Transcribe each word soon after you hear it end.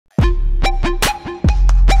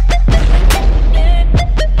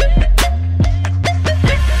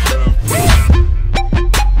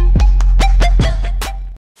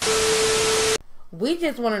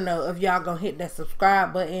just want to know if y'all gonna hit that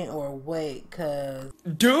subscribe button or wait, cause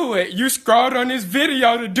do it. You scrolled on this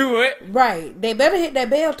video to do it. Right. They better hit that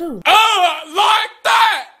bell too. Oh, like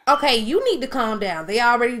that. Okay, you need to calm down. They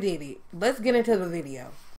already did it. Let's get into the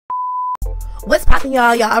video. What's poppin',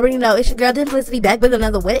 y'all? Y'all already know it's your girl 𝓼𝓾𝓹𝓹𝓸𝓻𝓽 back with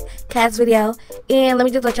another wet cast video. And let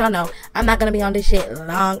me just let y'all know, I'm not gonna be on this shit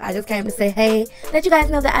long. I just came to say hey, let you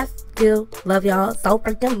guys know that I still love y'all so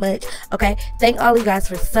freaking much. Okay, thank all you guys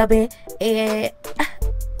for subbing, and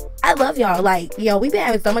I love y'all. Like, yo, we've been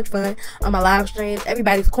having so much fun on my live streams.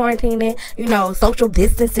 Everybody's quarantining, you know, social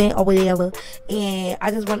distancing or whatever. And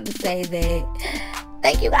I just wanted to say that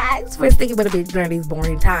thank you guys for sticking with a bitch during these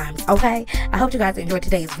boring times, okay? I hope you guys enjoyed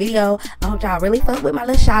today's video. I hope y'all really fuck with my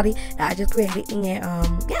little shawty that I just created. And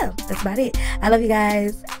yeah, that's about it. I love you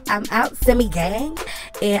guys. I'm out, semi gang,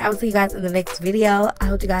 and I will see you guys in the next video. I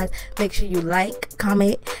hope you guys make sure you like,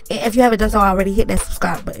 comment, and if you haven't done so already, hit that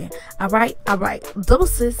subscribe button. Alright,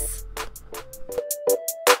 deuces.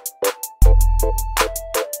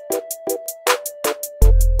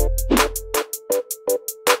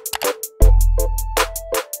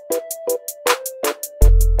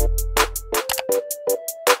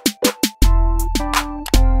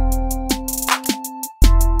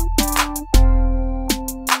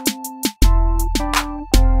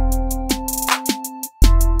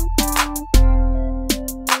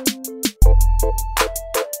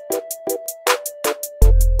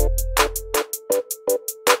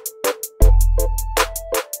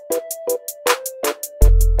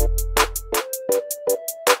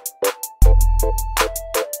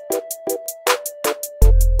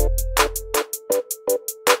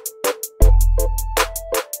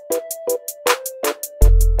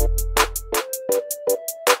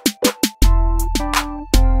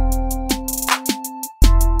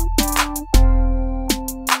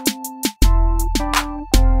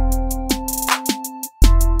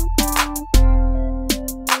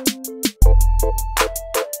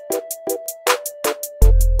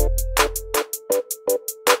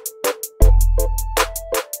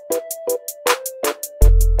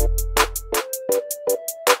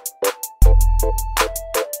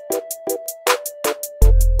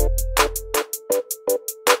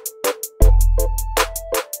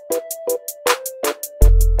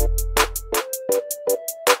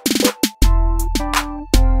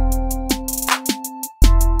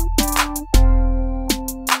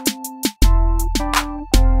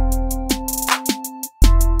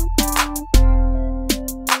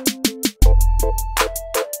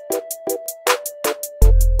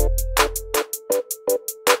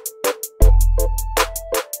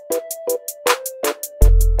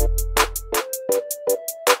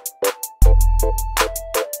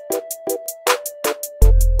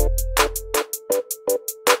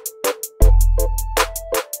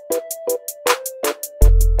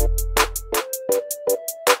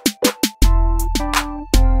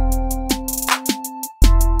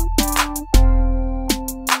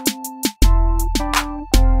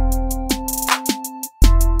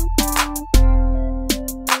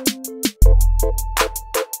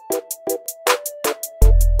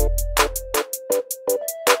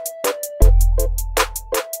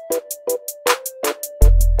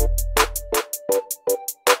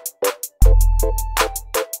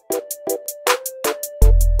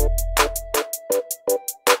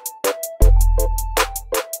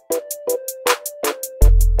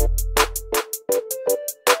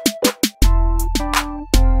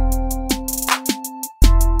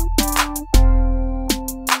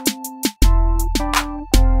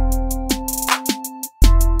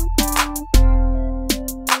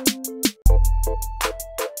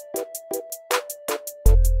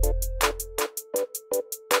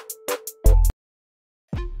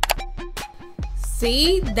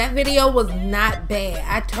 See, that video was not bad.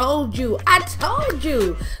 I told you.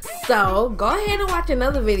 So go ahead and watch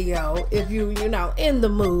another video if you know, in the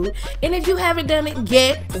mood. And if you haven't done it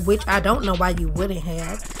yet, which I don't know why you wouldn't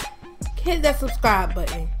have, hit that subscribe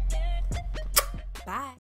button.